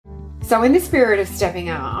So in the spirit of stepping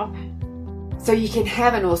up, so you can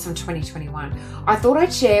have an awesome 2021, I thought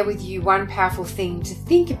I'd share with you one powerful thing to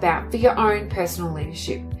think about for your own personal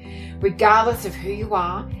leadership. Regardless of who you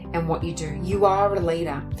are and what you do, you are a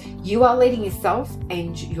leader. You are leading yourself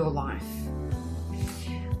and your life.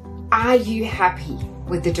 Are you happy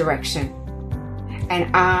with the direction?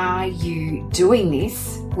 And are you doing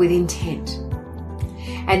this with intent?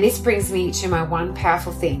 And this brings me to my one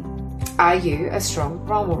powerful thing. Are you a strong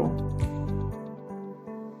role model?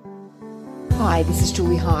 Hi, this is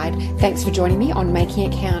Julie Hyde. Thanks for joining me on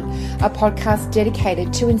Making It Count, a podcast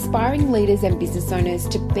dedicated to inspiring leaders and business owners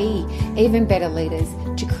to be even better leaders,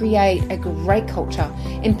 to create a great culture,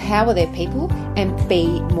 empower their people, and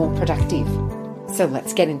be more productive. So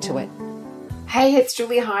let's get into it. Hey, it's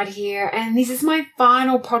Julie Hyde here, and this is my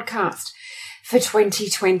final podcast for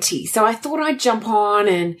 2020. So I thought I'd jump on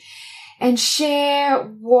and share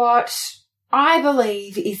what I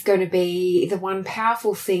believe is going to be the one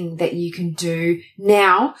powerful thing that you can do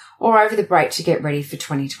now or over the break to get ready for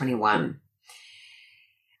 2021.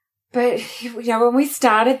 But, when we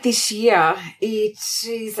started this year, it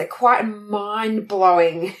is quite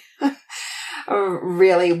mind-blowing,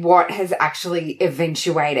 really, what has actually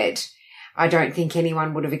eventuated. I don't think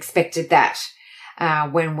anyone would have expected that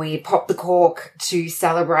when we popped the cork to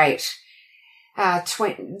celebrate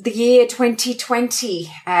the year 2020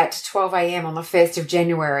 at 12 a.m. on the 1st of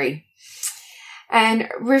January. And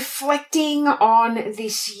reflecting on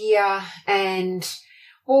this year and,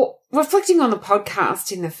 reflecting on the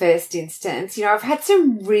podcast in the first instance, I've had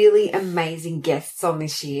some really amazing guests on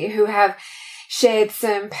this year who have shared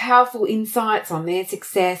some powerful insights on their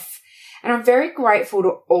success. And I'm very grateful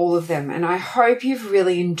to all of them. And I hope you've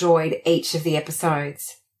really enjoyed each of the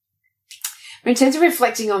episodes. In terms of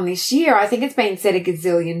reflecting on this year, I think it's been said a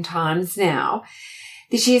gazillion times now.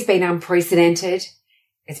 This year's been unprecedented.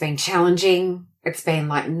 It's been challenging. It's been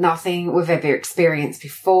like nothing we've ever experienced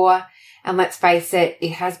before. And let's face it,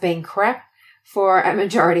 it has been crap for a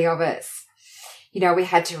majority of us. We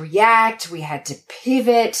had to react. We had to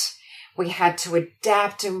pivot. We had to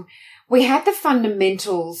adapt. And we had the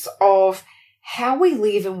fundamentals of how we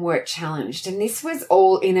live and work challenged. And this was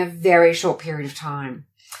all in a very short period of time.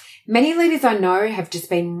 Many leaders I know have just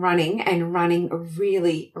been running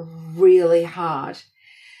really, really hard,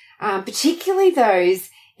 particularly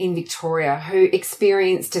those in Victoria who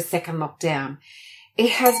experienced a second lockdown.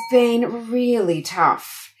 It has been really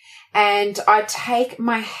tough, and I take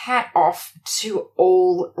my hat off to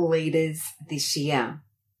all leaders this year.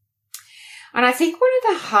 And I think one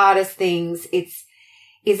of the hardest things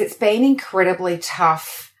it's been incredibly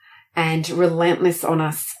tough and relentless on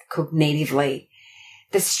us cognitively.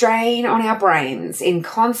 The strain on our brains in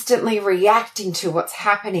constantly reacting to what's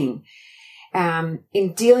happening,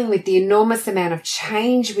 in dealing with the enormous amount of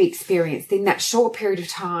change we experienced in that short period of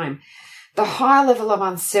time, the high level of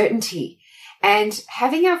uncertainty, and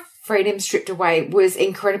having our freedom stripped away was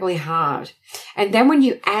incredibly hard. And then when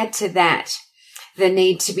you add to that the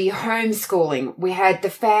need to be homeschooling, we had the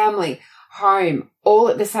family, home, all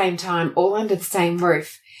at the same time, all under the same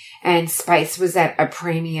roof, and space was at a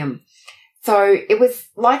premium. So it was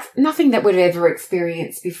like nothing that we'd ever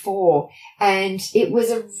experienced before. And it was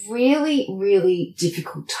a really, really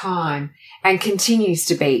difficult time and continues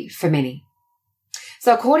to be for many.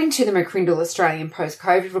 So according to the McCrindle Australian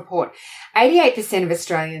Post-COVID report, 88% of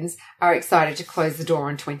Australians are excited to close the door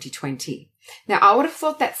on 2020. Now, I would have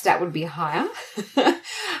thought that stat would be higher,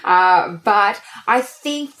 but I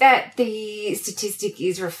think that the statistic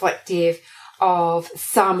is reflective of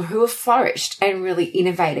some who have flourished and really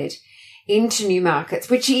innovated into new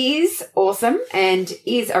markets, which is awesome and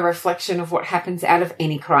is a reflection of what happens out of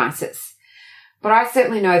any crisis. But I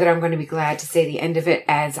certainly know that I'm going to be glad to see the end of it,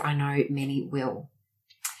 as I know many will.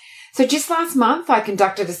 So just last month, I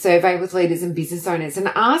conducted a survey with leaders and business owners and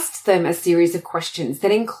asked them a series of questions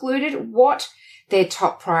that included what their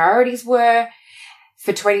top priorities were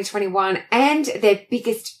for 2021 and their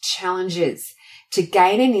biggest challenges to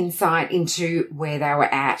gain an insight into where they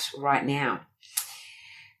were at right now.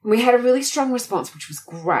 We had a really strong response, which was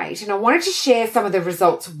great. And I wanted to share some of the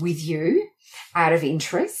results with you out of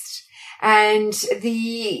interest. And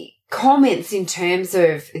the comments in terms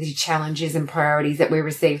of the challenges and priorities that we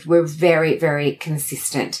received were very, very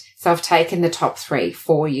consistent. So I've taken the top 3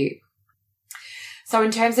 for you. So in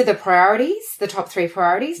terms of the priorities, the top 3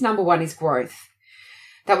 priorities, number 1 is growth.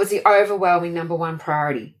 That was the overwhelming number 1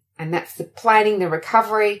 priority. And that's the planning, the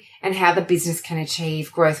recovery, and how the business can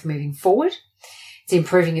achieve growth moving forward. It's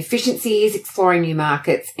improving efficiencies, exploring new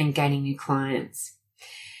markets, and gaining new clients.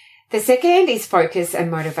 The second is focus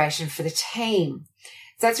and motivation for the team.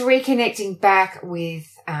 So that's reconnecting back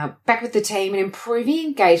with back with the team and improving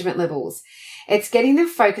engagement levels. It's getting them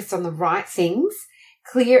focused on the right things,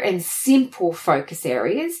 clear and simple focus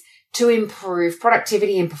areas to improve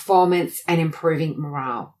productivity and performance and improving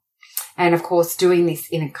morale. And of course, doing this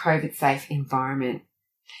in a COVID-safe environment.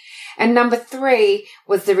 And number 3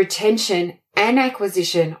 was the retention and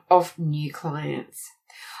acquisition of new clients.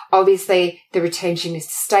 Obviously, the retention is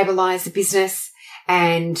to stabilize the business,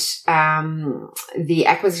 and the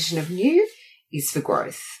acquisition of new is for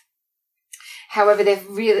growth. However,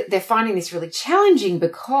 they're finding this really challenging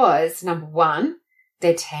because, number 1,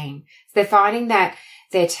 their team. They're finding that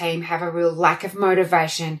their team have a real lack of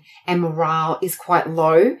motivation and morale is quite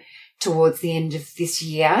low towards the end of this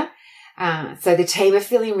year. So the team are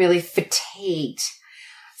feeling really fatigued.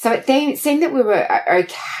 So it seemed that we were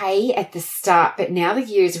okay at the start, but now the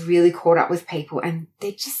year has really caught up with people and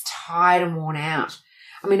they're just tired and worn out.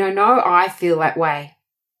 I mean, I know I feel that way.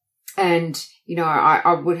 And, you know,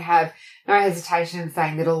 I would have no hesitation in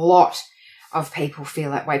saying that a lot of people feel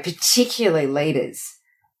that way, particularly leaders.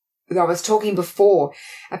 I was talking before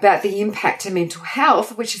about the impact to mental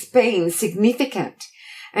health, which has been significant.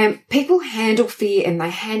 And people handle fear and they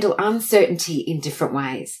handle uncertainty in different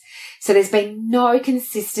ways. So there's been no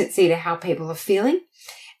consistency to how people are feeling,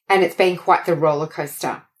 and it's been quite the roller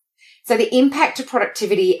coaster. So the impact to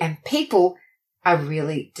productivity and people are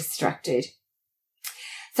really distracted.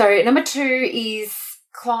 So number 2 is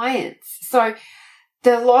clients. So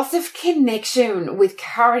the loss of connection with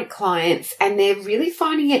current clients, and they're really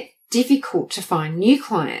finding it difficult to find new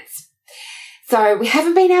clients. So we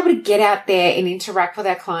haven't been able to get out there and interact with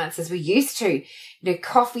our clients as we used to. You know,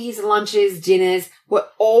 coffees, lunches, dinners were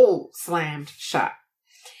all slammed shut,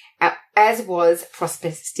 as was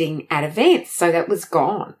prospecting at events. So that was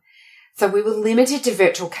gone. So we were limited to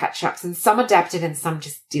virtual catch-ups, and some adapted and some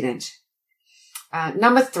just didn't.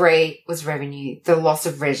 Number 3 was revenue, the loss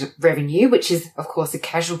of revenue, which is, of course, a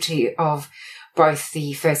casualty of both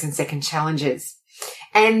the first and second challenges,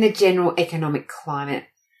 and the general economic climate.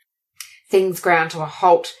 Things ground to a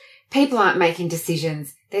halt. People aren't making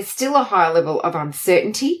decisions. There's still a high level of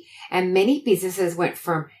uncertainty, and many businesses went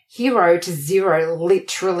from hero to zero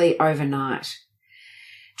literally overnight.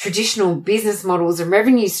 Traditional business models and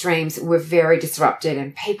revenue streams were very disrupted,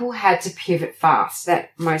 and people had to pivot fast.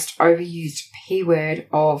 That most overused P word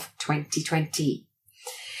of 2020.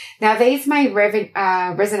 Now, these may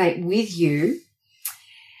resonate with you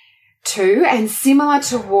too, and similar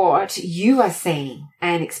to what you are seeing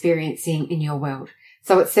and experiencing in your world.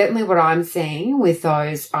 So it's certainly what I'm seeing with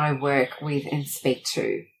those I work with and speak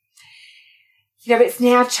to. You know, it's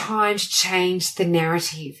now time to change the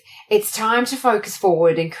narrative. It's time to focus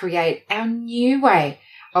forward and create our new way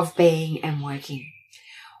of being and working.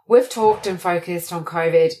 We've talked and focused on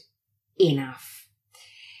COVID enough.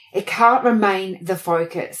 It can't remain the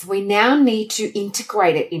focus. We now need to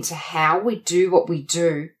integrate it into how we do what we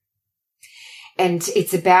do. And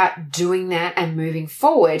it's about doing that and moving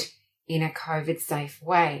forward in a COVID-safe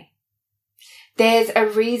way. There's a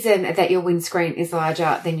reason that your windscreen is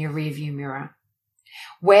larger than your rearview mirror.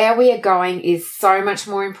 Where we are going is so much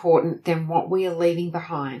more important than what we are leaving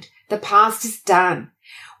behind. The past is done.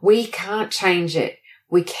 We can't change it.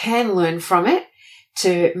 We can learn from it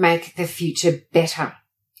to make the future better.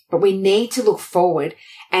 But we need to look forward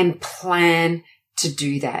and plan to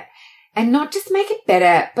do that. And not just make it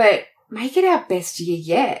better, but make it our best year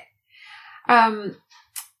yet.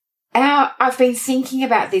 I've been thinking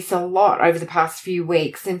about this a lot over the past few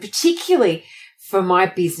weeks, and particularly for my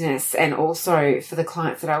business and also for the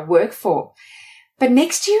clients that I work for. But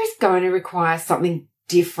next year is going to require something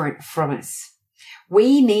different from us.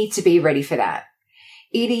 We need to be ready for that.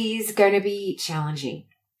 It is going to be challenging.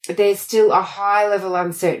 There's still a high level of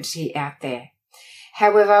uncertainty out there.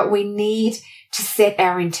 However, we need to set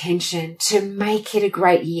our intention to make it a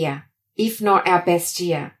great year, if not our best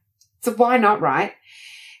year. So why not, right?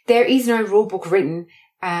 There is no rule book written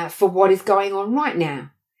for what is going on right now.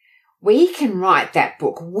 We can write that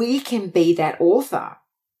book. We can be that author.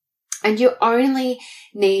 And you only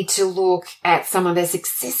need to look at some of the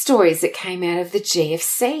success stories that came out of the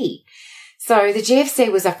GFC. So the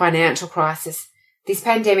GFC was a financial crisis. This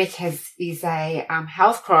pandemic is a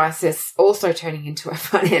health crisis, also turning into a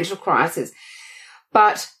financial crisis.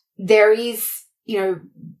 But there is,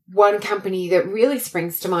 one company that really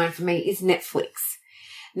springs to mind for me is Netflix.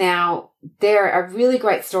 Now, they're a really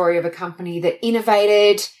great story of a company that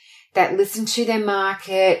innovated, that listened to their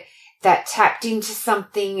market, that tapped into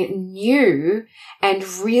something new and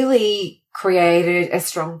really created a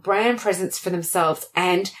strong brand presence for themselves,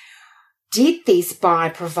 and did this by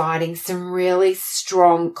providing some really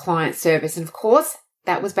strong client service. And of course,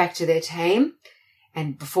 that was back to their team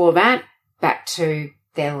And before that, back to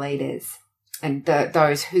their leaders and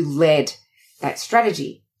those who led that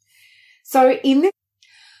strategy. So in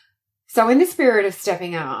the spirit of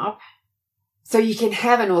stepping up, so you can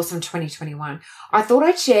have an awesome 2021, I thought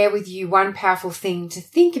I'd share with you one powerful thing to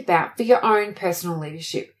think about for your own personal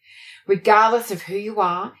leadership. Regardless of who you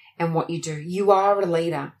are and what you do, you are a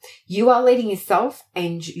leader. You are leading yourself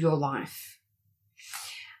and your life.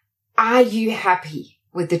 Are you happy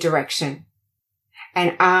with the direction?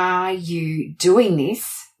 And are you doing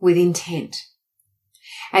this with intent?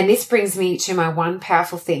 And this brings me to my one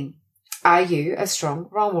powerful thing. Are you a strong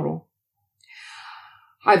role model?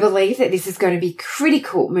 I believe that this is going to be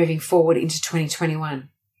critical moving forward into 2021.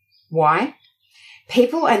 Why?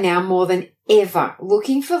 People are now more than ever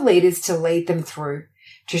looking for leaders to lead them through,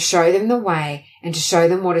 to show them the way and to show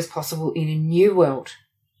them what is possible in a new world.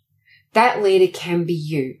 That leader can be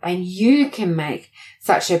you, and you can make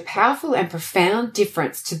such a powerful and profound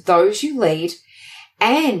difference to those you lead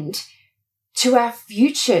and to our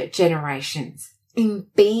future generations in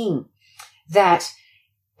being that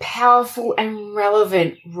powerful and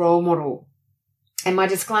relevant role model. And my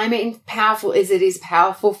disclaimer in powerful is it is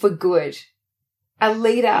powerful for good. A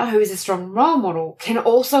leader who is a strong role model can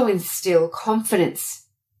also instill confidence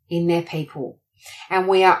in their people. And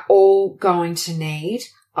we are all going to need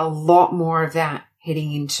a lot more of that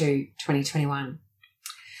heading into 2021.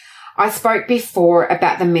 I spoke before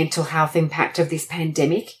about the mental health impact of this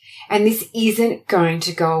pandemic, and this isn't going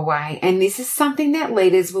to go away. And this is something that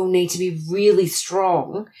leaders will need to be really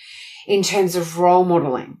strong in terms of role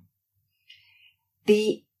modeling.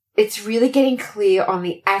 It's really getting clear on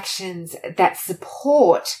the actions that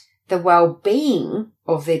support the well-being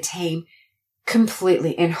of their team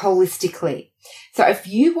completely and holistically. So if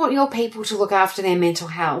you want your people to look after their mental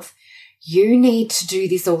health, you need to do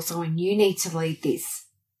this also, and you need to lead this.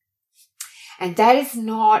 And that is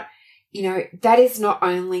not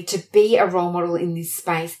only to be a role model in this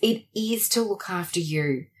space, it is to look after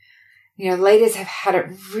you. Leaders have had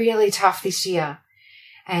it really tough this year.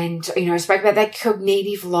 And, I spoke about that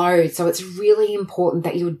cognitive load. So it's really important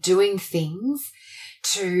that you're doing things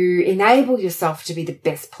to enable yourself to be the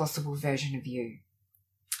best possible version of you.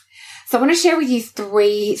 So I want to share with you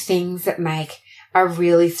 3 things that make a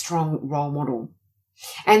really strong role model.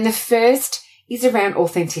 And the first is around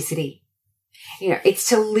authenticity. It's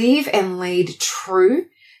to live and lead true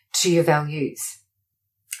to your values.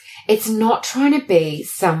 It's not trying to be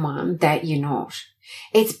someone that you're not.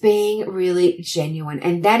 It's being really genuine.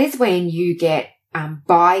 And that is when you get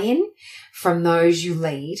buy-in from those you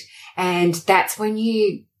lead. And that's when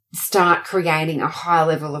you start creating a high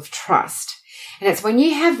level of trust. And it's when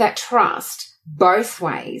you have that trust both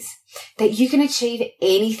ways that you can achieve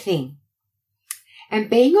anything. And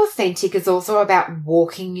being authentic is also about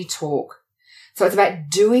walking your talk. So it's about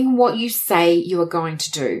doing what you say you are going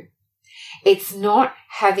to do. It's not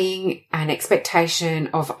having an expectation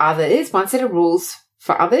of others, one set of rules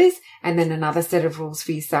for others and then another set of rules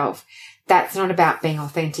for yourself. That's not about being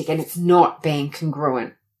authentic, and it's not being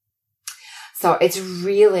congruent. So it's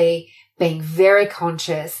really being very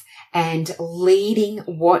conscious and leading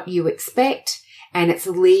what you expect, and it's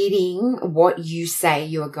leading what you say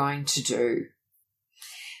you are going to do.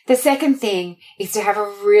 The second thing is to have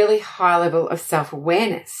a really high level of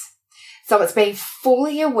self-awareness. So it's being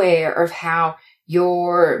fully aware of how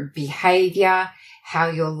your behavior, how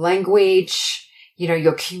your language,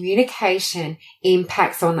 your communication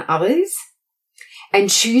impacts on others, and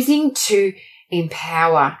choosing to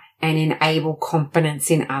empower and enable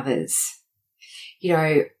confidence in others.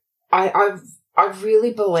 I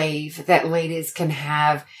really believe that leaders can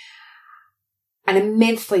have an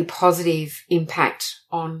immensely positive impact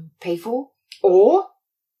on people, or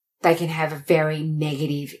they can have a very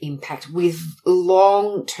negative impact with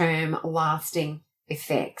long-term lasting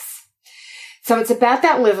effects. So it's about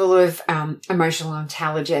that level of emotional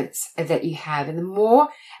intelligence that you have. And the more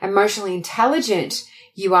emotionally intelligent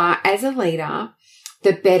you are as a leader,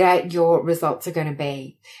 the better your results are going to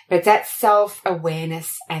be. But it's that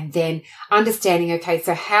self-awareness and then understanding, okay,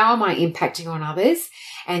 so how am I impacting on others?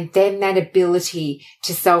 And then that ability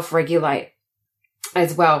to self-regulate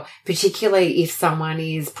as well, particularly if someone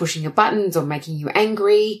is pushing your buttons or making you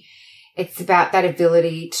angry. It's about that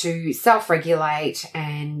ability to self-regulate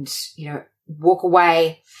and, walk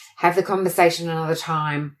away, have the conversation another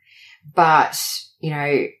time, but,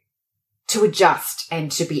 to adjust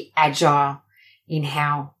and to be agile in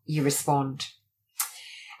how you respond.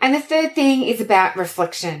 And the third thing is about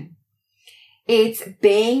reflection. It's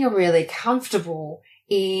being really comfortable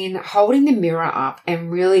in holding the mirror up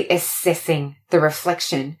and really assessing the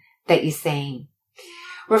reflection that you're seeing.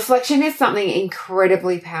 Reflection is something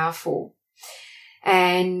incredibly powerful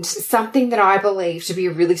and something that I believe to be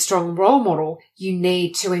a really strong role model, you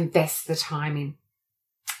need to invest the time in.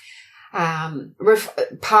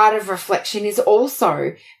 Part of reflection is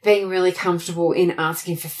also being really comfortable in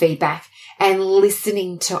asking for feedback and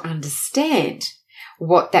listening to understand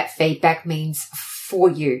what that feedback means for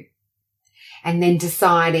you. And then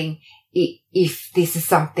deciding if this is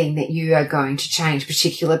something that you are going to change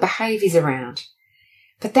particular behaviours around.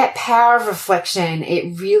 But that power of reflection,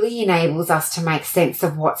 it really enables us to make sense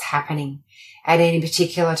of what's happening at any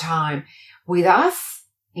particular time with us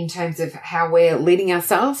in terms of how we're leading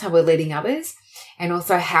ourselves, how we're leading others, and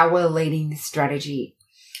also how we're leading the strategy.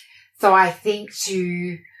 So I think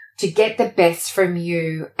to get the best from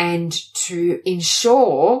you and to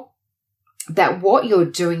ensure that what you're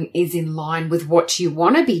doing is in line with what you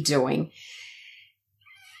want to be doing,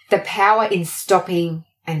 the power in stopping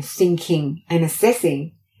and thinking and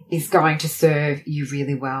assessing is going to serve you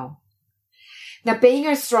really well. Now, being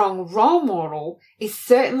a strong role model is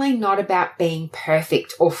certainly not about being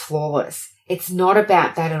perfect or flawless. It's not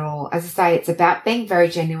about that at all. As I say, it's about being very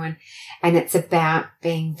genuine and it's about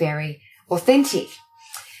being very authentic.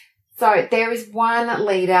 So there is one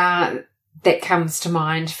leader that comes to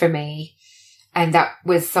mind for me, and that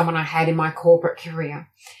was someone I had in my corporate career.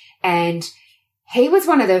 And he was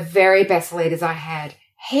one of the very best leaders I had.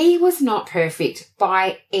 He was not perfect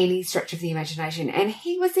by any stretch of the imagination, and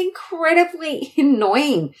he was incredibly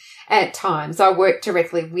annoying at times. I worked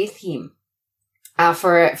directly with him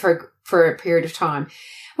for a period of time.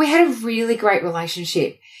 We had a really great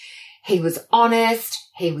relationship. He was honest,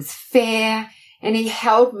 he was fair, and he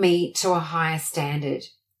held me to a higher standard.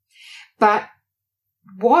 But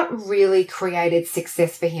what really created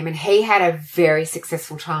success for him, and he had a very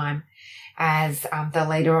successful time as the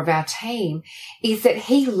leader of our team, is that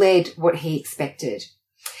he led what he expected.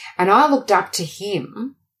 And I looked up to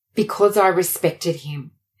him because I respected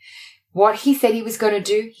him. What he said he was going to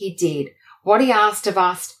do, he did. What he asked of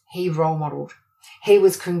us, he role modeled. He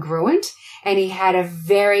was congruent and he had a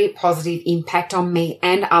very positive impact on me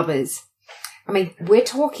and others. I mean, we're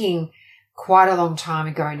talking quite a long time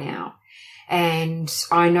ago now. And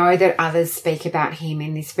I know that others speak about him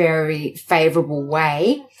in this very favourable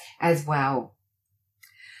way as well.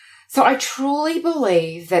 So I truly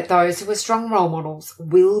believe that those who are strong role models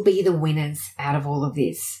will be the winners out of all of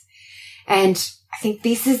this. And I think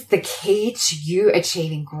this is the key to you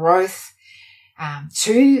achieving growth,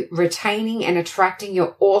 to retaining and attracting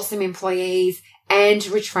your awesome employees and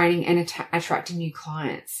retraining and attracting new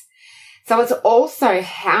clients. So it's also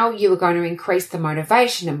how you are going to increase the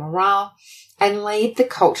motivation and morale and lead the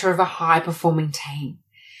culture of a high-performing team.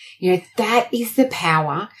 You know, that is the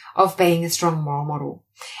power of being a strong role model.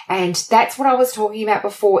 And that's what I was talking about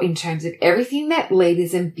before in terms of everything that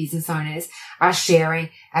leaders and business owners are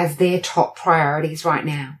sharing as their top priorities right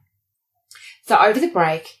now. So over the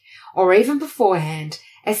break, or even beforehand,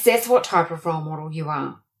 assess what type of role model you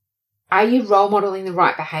are. Are you role modeling the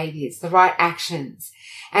right behaviours, the right actions?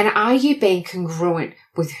 And are you being congruent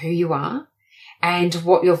with who you are and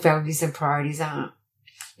what your values and priorities are?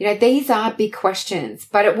 You know, these are big questions,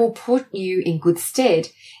 but it will put you in good stead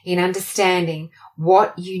in understanding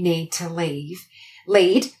what you need to lead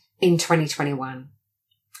in 2021.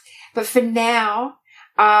 But for now,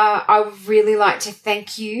 I would really like to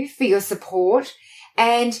thank you for your support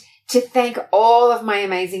and to thank all of my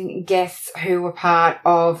amazing guests who were part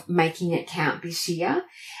of Making It Count this year,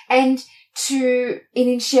 and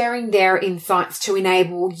in sharing their insights to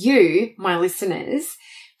enable you, my listeners,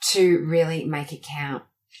 to really make it count.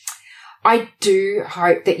 I do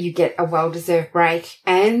hope that you get a well-deserved break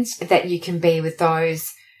and that you can be with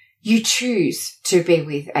those you choose to be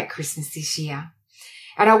with at Christmas this year.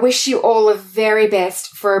 And I wish you all the very best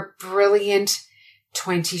for a brilliant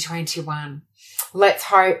 2021. Let's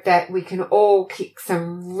hope that we can all kick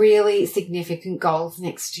some really significant goals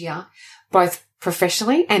next year, both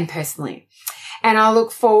professionally and personally. And I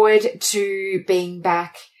look forward to being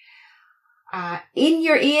back in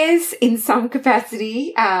your ears in some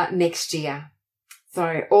capacity next year.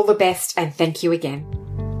 So all the best and thank you again.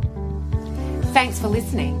 Thanks for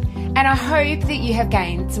listening. And I hope that you have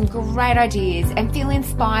gained some great ideas and feel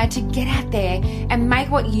inspired to get out there and make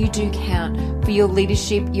what you do count for your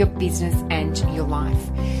leadership, your business, and your life.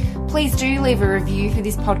 Please do leave a review for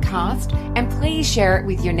this podcast and please share it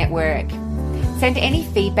with your network. Send any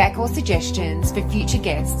feedback or suggestions for future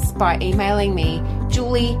guests by emailing me,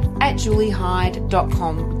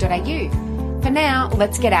 julie@juliehyde.com.au. For now,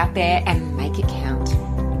 let's get out there and make it count.